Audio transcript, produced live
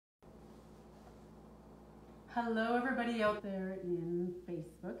Hello, everybody out there in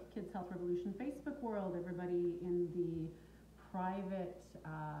Facebook, Kids Health Revolution Facebook world, everybody in the private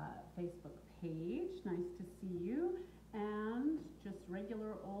Facebook page. Nice to see you. And just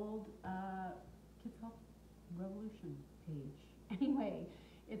regular old Kids Health Revolution page. Anyway,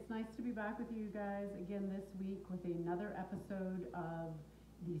 it's nice to be back with you guys again this week with another episode of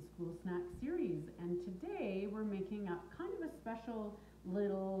the School Snack Series. And today we're making up kind of a special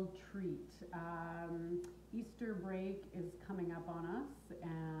little treat. Easter break is coming up on us,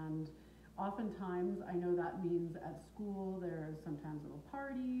 and oftentimes I know that means at school there's sometimes little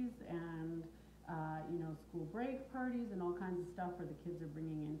parties and school break parties and all kinds of stuff where the kids are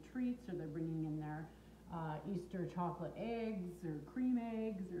bringing in treats or they're bringing in their Easter chocolate eggs or cream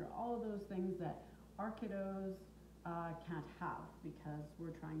eggs or all of those things that our kiddos can't have because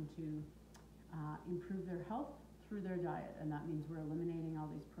we're trying to improve their health through their diet, and that means we're eliminating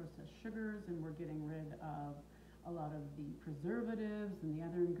all these processed sugars and we're getting rid of a lot of the preservatives and the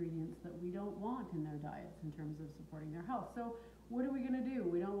other ingredients that we don't want in their diets in terms of supporting their health. So what are we going to do?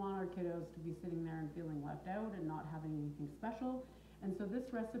 We don't want our kiddos to be sitting there and feeling left out and not having anything special, and so this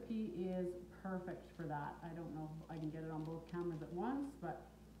recipe is perfect for that. I don't know if I can get it on both cameras at once, but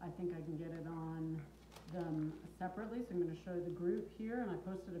I think I can get it on them separately. So I'm going to show the group here, and I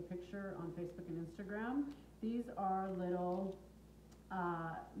posted a picture on Facebook and Instagram. These are little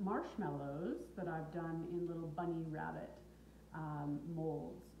marshmallows that I've done in little bunny rabbit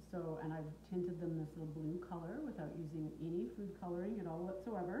molds. So, and I've tinted them this little blue color without using any food coloring at all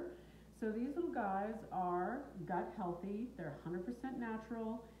whatsoever. So these little guys are gut healthy, they're 100%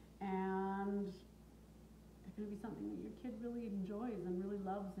 natural, and they're going to be something that your kid really enjoys and really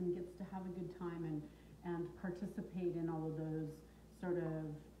loves and gets to have a good time and participate in all of those sort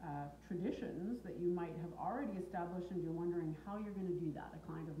of traditions that you might have already established, and you're wondering how you're going to do that. A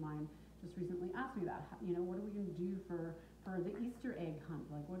client of mine just recently asked me that, what are we going to do for the Easter egg hunt?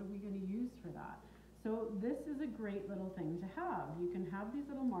 Like, what are we going to use for that? So this is a great little thing to have. You can have these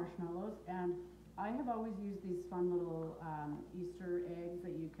little marshmallows, and I have always used these fun little Easter eggs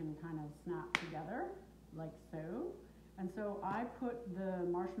that you can kind of snap together, like so. And so I put the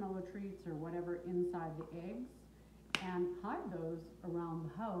marshmallow treats or whatever inside the eggs and hide those around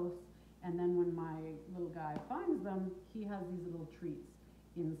the house, and then when my little guy finds them, he has these little treats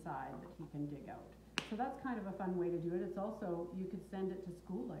inside that he can dig out. So that's kind of a fun way to do it. It's also, you could send it to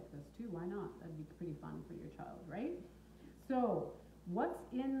school like this too, why not? That'd be pretty fun for your child, right? So what's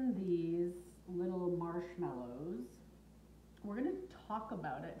in these little marshmallows? We're going to talk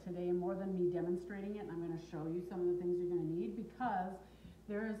about it today more than me demonstrating it, and I'm going to show you some of the things you're going to need, because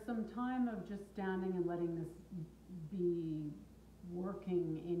there is some time of just standing and letting this be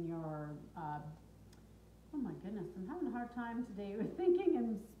working in your, oh my goodness, I'm having a hard time today with thinking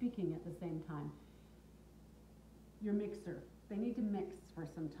and speaking at the same time. Your mixer. They need to mix for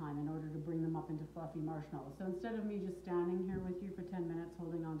some time in order to bring them up into fluffy marshmallows. So instead of me just standing here with you for 10 minutes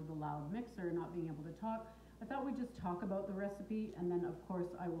holding onto the loud mixer and not being able to talk, I thought we'd just talk about the recipe, and then of course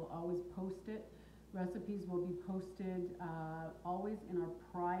I will always post it. Recipes will be posted always in our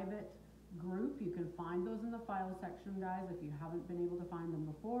private group. You can find those in the file section, guys. If you haven't been able to find them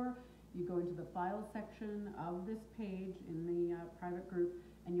before, you go into the file section of this page in the private group,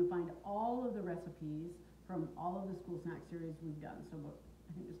 and you'll find all of the recipes from all of the School Snack series we've done. So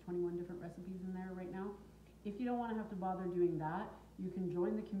I think there's 21 different recipes in there right now. If you don't want to have to bother doing that, you can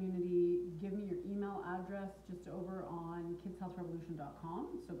join the community. Give me your email address just over on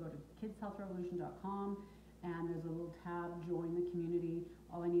kidshealthrevolution.com. So go to kidshealthrevolution.com, and there's a little tab, join the community.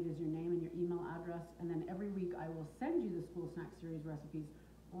 All I need is your name and your email address, and then every week I will send you the School Snack Series recipes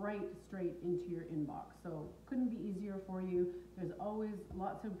right straight into your inbox. So couldn't be easier for you. There's always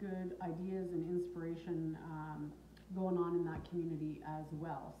lots of good ideas and inspiration going on in that community as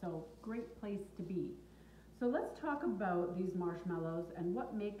well. So great place to be. So let's talk about these marshmallows and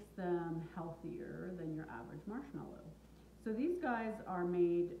what makes them healthier than your average marshmallow. So these guys are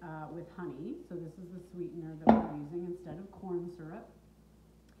made with honey. So this is the sweetener that we're using instead of corn syrup.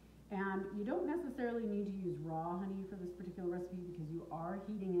 And you don't necessarily need to use raw honey for this particular recipe because you are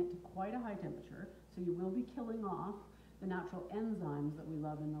heating it to quite a high temperature. So you will be killing off the natural enzymes that we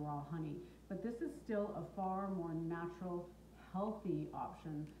love in the raw honey. But this is still a far more natural, healthy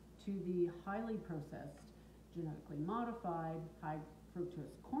option to the highly processed, genetically modified, high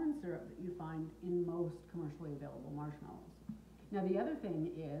fructose corn syrup that you find in most commercially available marshmallows. Now the other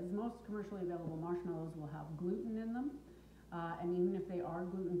thing is, most commercially available marshmallows will have gluten in them, and even if they are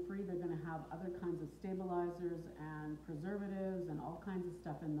gluten-free, they're going to have other kinds of stabilizers and preservatives and all kinds of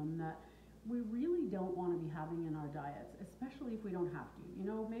stuff in them that we really don't want to be having in our diets, especially if we don't have to.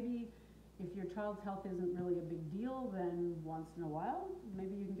 Maybe if your child's health isn't really a big deal, then once in a while,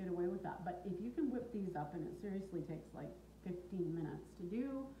 maybe you can get away with that. But if you can whip these up, and it seriously takes like 15 minutes to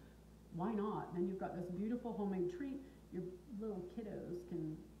do, why not? Then you've got this beautiful homemade treat. Your little kiddos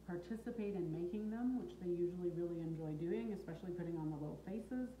can participate in making them, which they usually really enjoy doing, especially putting on the little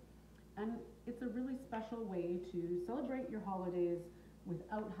faces. And it's a really special way to celebrate your holidays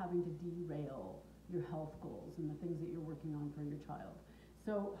without having to derail your health goals and the things that you're working on for your child.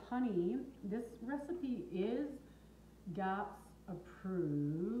 So honey, this recipe is GAPS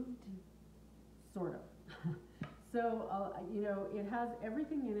approved, sort of. So, you know, it has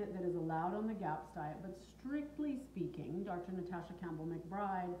everything in it that is allowed on the GAPS diet, but strictly speaking, Dr. Natasha Campbell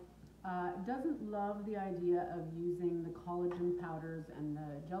McBride doesn't love the idea of using the collagen powders and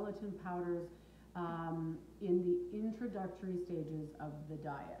the gelatin powders in the introductory stages of the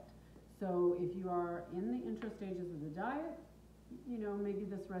diet. So if you are in the intro stages of the diet, you know, maybe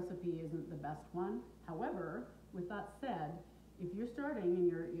this recipe isn't the best one. However, with that said, if you're starting and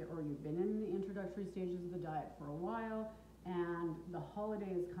you've been in the introductory stages of the diet for a while and the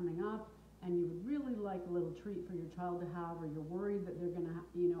holiday is coming up and you would really like a little treat for your child to have, or you're worried that they're going to,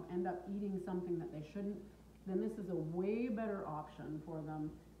 you know, end up eating something that they shouldn't, then this is a way better option for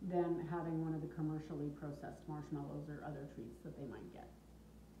them than having one of the commercially processed marshmallows or other treats that they might get.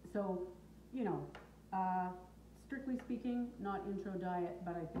 So, you know, strictly speaking, not intro diet,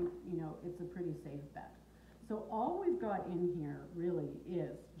 but I think, you know, it's a pretty safe bet. So all we've got in here really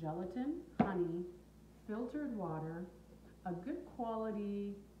is gelatin, honey, filtered water, a good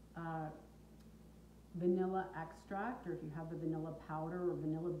quality vanilla extract, or if you have the vanilla powder or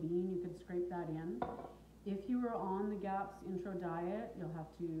vanilla bean, you could scrape that in. If you are on the GAPS intro diet, you'll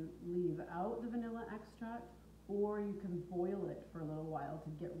have to leave out the vanilla extract, or you can boil it for a little while to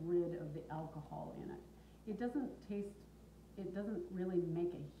get rid of the alcohol in it. It doesn't really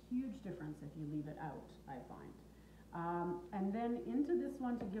make a huge difference if you leave it out, I find. And then into this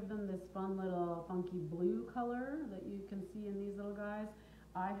one, to give them this fun little funky blue color that you can see in these little guys,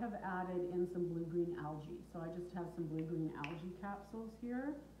 I have added in some blue-green algae. So I just have some blue-green algae capsules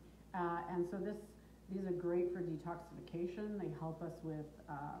here. And so these are great for detoxification. They help us with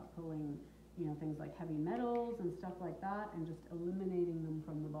pulling, you know, things like heavy metals and stuff like that, and just eliminating them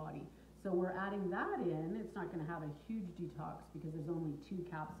from the body. So we're adding that in. It's not going to have a huge detox because there's only 2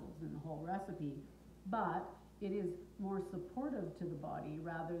 capsules in the whole recipe, but it is more supportive to the body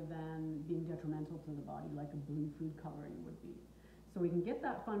rather than being detrimental to the body like a blue food coloring would be. So we can get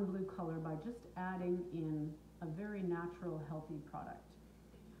that fun blue color by just adding in a very natural, healthy product.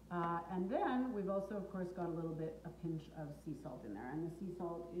 And then we've also, of course, got a pinch of sea salt in there. And the sea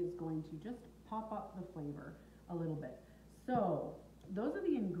salt is going to just pop up the flavor a little bit. So those are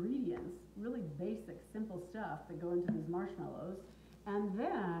the ingredients, really basic, simple stuff that go into these marshmallows. And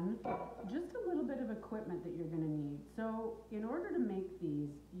then just a little bit of equipment that you're going to need. So in order to make these,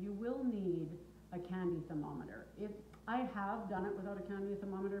 you will need a candy thermometer. I have done it without a candy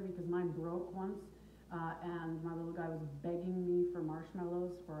thermometer because mine broke once. And my little guy was begging me for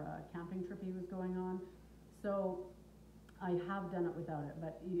marshmallows for a camping trip he was going on. So I have done it without it,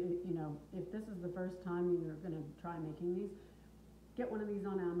 but you know, if this is the first time you're going to try making these, get one of these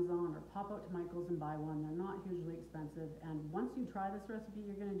on Amazon or pop out to Michael's and buy one. They're not hugely expensive, and once you try this recipe,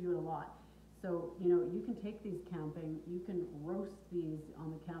 you're going to do it a lot. So, you know, you can take these camping, you can roast these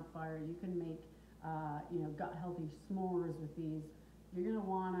on the campfire, you can make, you know, gut-healthy s'mores with these. You're going to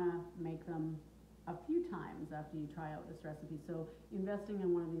want to make them a few times after you try out this recipe. So investing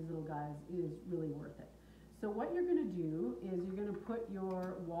in one of these little guys is really worth it. So what you're going to do is you're going to put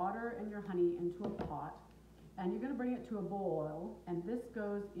your water and your honey into a pot, and you're going to bring it to a boil, and this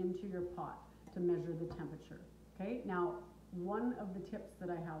goes into your pot to measure the temperature. Okay, now one of the tips that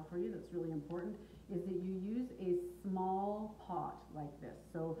I have for you that's really important is that you use a small pot like this.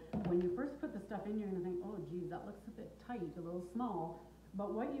 So when you first put the stuff in, you're going to think, oh geez, that looks a bit tight, a little small.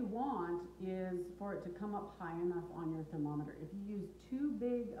 But what you want is for it to come up high enough on your thermometer. If you use too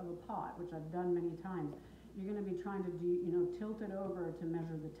big of a pot, which I've done many times, you're going to be trying to tilt it over to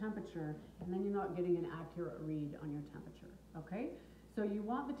measure the temperature, and then you're not getting an accurate read on your temperature, okay? So you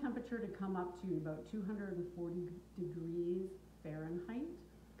want the temperature to come up to about 240 degrees Fahrenheit,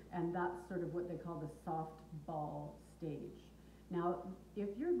 and that's sort of what they call the soft ball stage. Now, if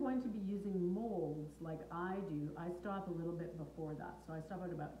you're going to be using molds like I do, I stop a little bit before that. So I stop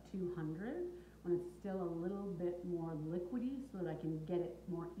at about 200 when it's still a little bit more liquidy so that I can get it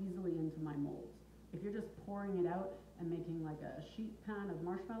more easily into my molds. If you're just pouring it out and making like a sheet pan of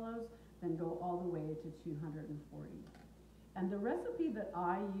marshmallows, then go all the way to 240. And the recipe that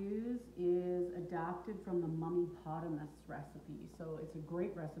I use is adapted from the Mummypotamus recipe. So it's a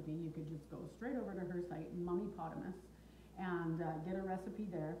great recipe. You could just go straight over to her site, Mummypotamus, and get a recipe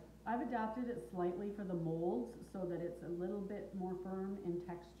there. I've adapted it slightly for the molds so that it's a little bit more firm in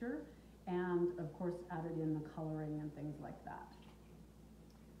texture, and of course added in the coloring and things like that.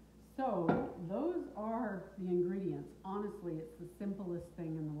 So those are the ingredients. Honestly, it's the simplest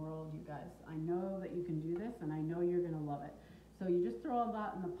thing in the world, you guys. I know that you can do this, and I know you're gonna love it. So you just throw all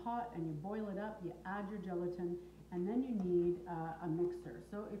that in the pot and you boil it up, you add your gelatin, and then you need a mixer.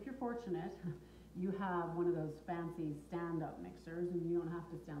 So if you're fortunate, you have one of those fancy stand-up mixers and you don't have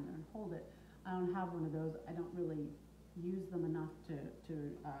to stand there and hold it. I don't have one of those. I don't really use them enough to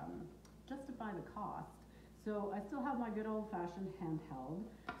justify the cost. So I still have my good old-fashioned handheld.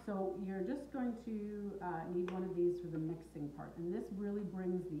 So you're just going to need one of these for the mixing part. And this really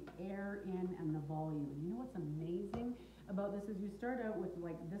brings the air in and the volume. You know what's amazing about this is you start out with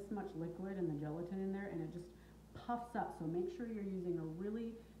like this much liquid and the gelatin in there, and it just puffs up. So make sure you're using a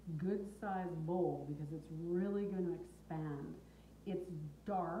really good-sized bowl because it's really going to expand. It's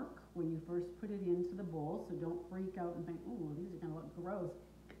dark when you first put it into the bowl, so don't freak out and think, oh, these are going to look gross.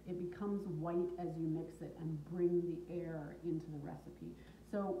 It becomes white as you mix it and bring the air into the recipe.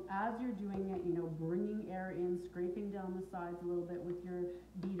 So as you're doing it, you know, bringing air in, scraping down the sides a little bit with your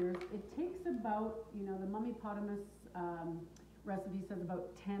beaters. It takes about, you know, the Mummypotamus recipe says about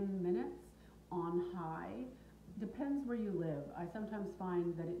 10 minutes on high. Depends where you live. I sometimes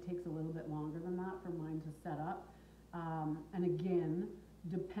find that it takes a little bit longer than that for mine to set up. And again,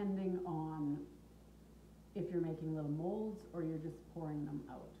 depending on if you're making little molds or you're just pouring them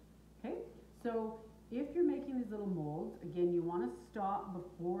out. Okay, so if you're making these little molds, again, you want to stop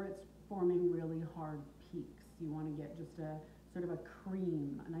before it's forming really hard peaks. You want to get just a sort of a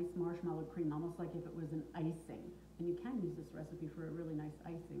cream, a nice marshmallow cream, almost like if it was an icing. And you can use this recipe for a really nice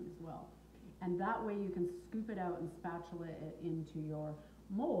icing as well. And that way you can scoop it out and spatula it into your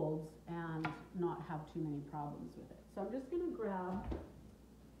molds and not have too many problems with it. So I'm just going to grab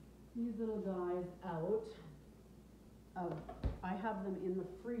these little guys out of, I have them in the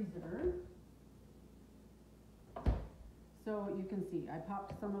freezer. So you can see, I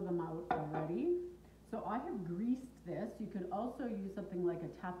popped some of them out already. So I have greased this. You could also use something like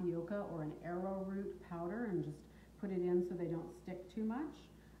a tapioca or an arrowroot powder and just put it in so they don't stick too much.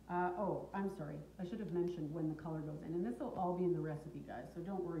 Oh, I'm sorry. I should have mentioned when the color goes in. And this will all be in the recipe, guys, so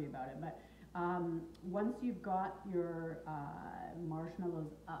don't worry about it. But once you've got your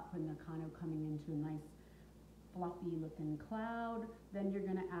marshmallows up and they're kind of coming into a nice fluffy looking cloud, then you're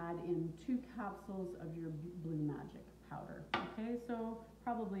going to add in 2 capsules of your Blue Magic powder. Okay, so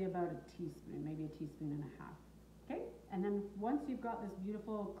probably about a teaspoon, maybe a teaspoon and a half. Okay, and then once you've got this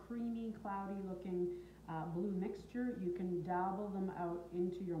beautiful creamy cloudy looking blue mixture, you can dabble them out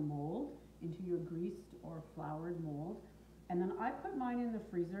into your mold, into your greased or floured mold. And then I put mine in the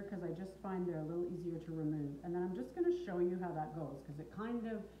freezer because I just find they're a little easier to remove. And then I'm just going to show you how that goes because it kind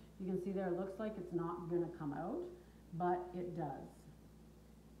of, you can see there, it looks like it's not going to come out, but it does.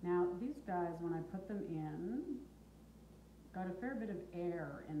 Now these guys, when I put them in, got a fair bit of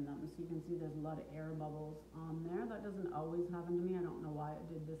air in them. So you can see there's a lot of air bubbles on there. That doesn't always happen to me. I don't know why it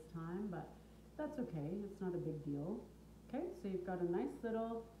did this time, but that's okay. It's not a big deal. Okay, so you've got a nice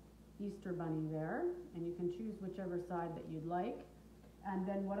little Easter bunny there, and you can choose whichever side that you'd like. And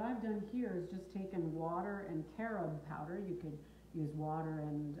then what I've done here is just taken water and carob powder. You could use water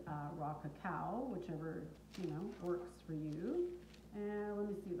and raw cacao, whichever, you know, works for you. And let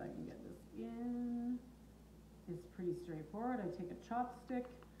me see if I can get this in. It's pretty straightforward. I take a chopstick,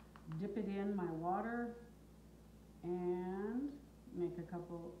 dip it in my water, and make a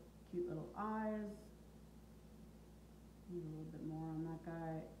couple cute little eyes. Need a little bit more on that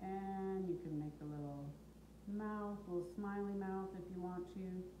guy, and you can make a little mouth, a little smiley mouth if you want to.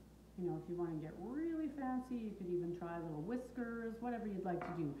 You know, if you want to get really fancy, you could even try little whiskers, whatever you'd like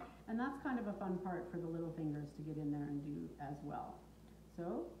to do. And that's kind of a fun part for the little fingers to get in there and do as well.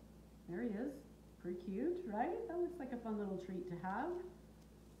 So there he is. Pretty cute, right? That looks like a fun little treat to have.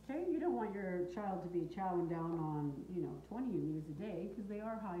 Okay, you don't want your child to be chowing down on, you know, 20 of these a day because they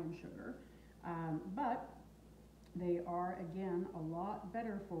are high in sugar. But they are, again, a lot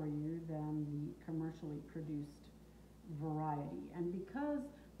better for you than the commercially produced variety. And because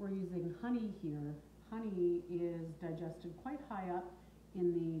we're using honey here, honey is digested quite high up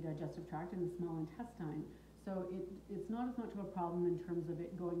in the digestive tract, in the small intestine. So it's not as much of a problem in terms of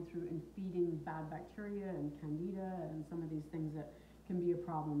it going through and feeding bad bacteria and candida and some of these things that can be a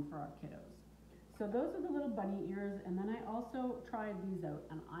problem for our kiddos. So those are the little bunny ears, and then I also tried these out,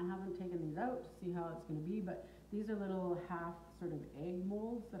 and I haven't taken these out to see how it's going to be, but These are little half sort of egg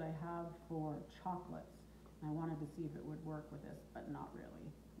molds that I have for chocolates. I wanted to see if it would work with this, but not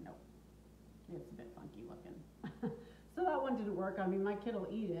really. Nope. It's a bit funky looking. So that one didn't work. I mean, my kid will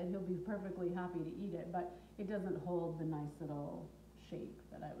eat it. He'll be perfectly happy to eat it, but it doesn't hold the nice little shape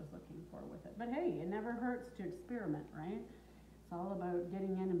that I was looking for with it. But hey, it never hurts to experiment, right? It's all about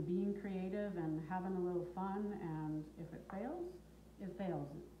getting in and being creative and having a little fun, and if it fails, it fails.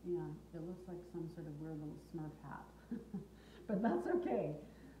 Yeah, it looks like some sort of weird little Smurf hat. But that's okay.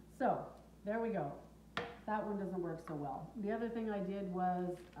 So, there we go. That one doesn't work so well. The other thing I did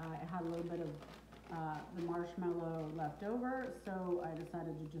was I had a little bit of the marshmallow left over, so I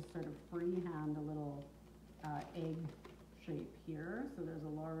decided to just sort of freehand a little egg shape here. So there's a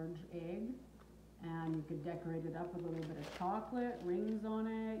large egg, and you could decorate it up with a little bit of chocolate, rings on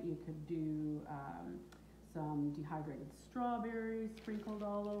it. You could do some dehydrated strawberries sprinkled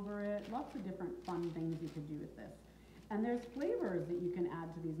all over it. Lots of different fun things you could do with this. And there's flavors that you can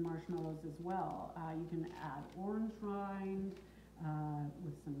add to these marshmallows as well. You can add orange rind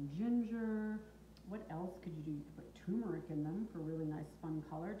with some ginger. What else could you do? You could put turmeric in them for really nice fun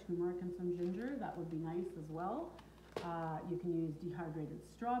color. Turmeric and some ginger, that would be nice as well. You can use dehydrated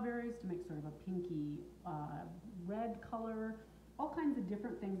strawberries to make sort of a pinky red color. All kinds of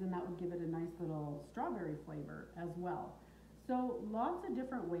different things, and that would give it a nice little strawberry flavor as well. So lots of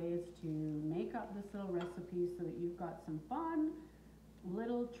different ways to make up this little recipe so that you've got some fun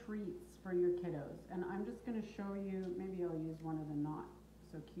little treats for your kiddos. And I'm just going to show you, maybe I'll use one of the not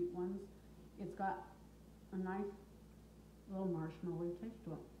so cute ones. It's got a nice little marshmallow taste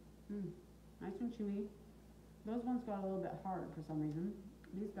to it. Nice and chewy. Those ones got a little bit hard for some reason.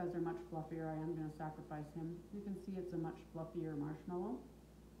 These guys are much fluffier. I am going to sacrifice him. You can see it's a much fluffier marshmallow.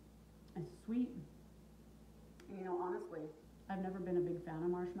 It's sweet. You know, honestly, I've never been a big fan of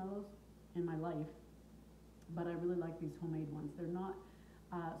marshmallows in my life, but I really like these homemade ones. They're not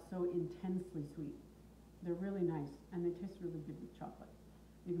so intensely sweet. They're really nice, and they taste really good with chocolate.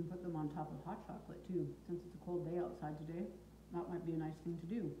 You can put them on top of hot chocolate too. Since it's a cold day outside today, that might be a nice thing to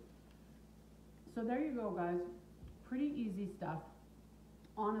do. So there you go, guys. Pretty easy stuff.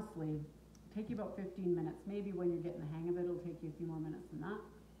 Honestly, take you about 15 minutes. Maybe when you're getting the hang of it, it'll take you a few more minutes than that.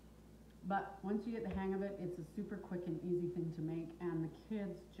 But once you get the hang of it, it's a super quick and easy thing to make, and the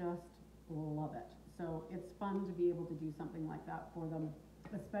kids just love it. So it's fun to be able to do something like that for them,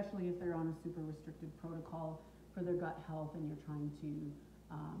 especially if they're on a super restricted protocol for their gut health and you're trying to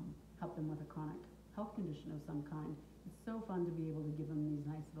help them with a chronic health condition of some kind. It's so fun to be able to give them these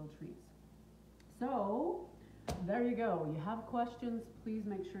nice little treats. So there you go. You have questions, please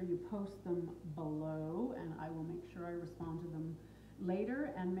make sure you post them below, and I will make sure I respond to them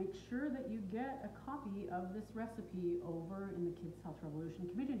later. And make sure that you get a copy of this recipe over in the Kids Health Revolution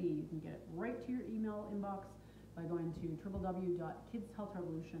community. You can get it right to your email inbox by going to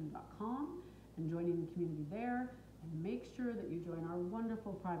www.kidshealthrevolution.com and joining the community there. And make sure that you join our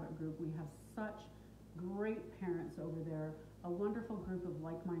wonderful private group. We have such great parents over there, a wonderful group of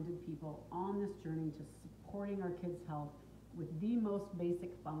like-minded people on this journey to supporting our kids' health with the most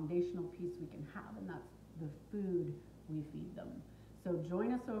basic foundational piece we can have, and that's the food we feed them. So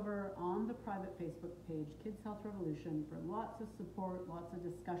join us over on the private Facebook page, Kids Health Revolution, for lots of support, lots of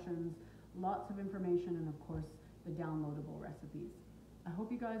discussions, lots of information, and of course, the downloadable recipes. I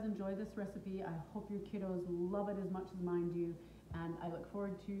hope you guys enjoy this recipe. I hope your kiddos love it as much as mine do. And I look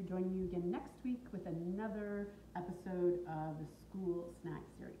forward to joining you again next week with another episode of the School Snack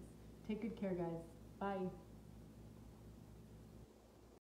Series. Take good care, guys. Bye.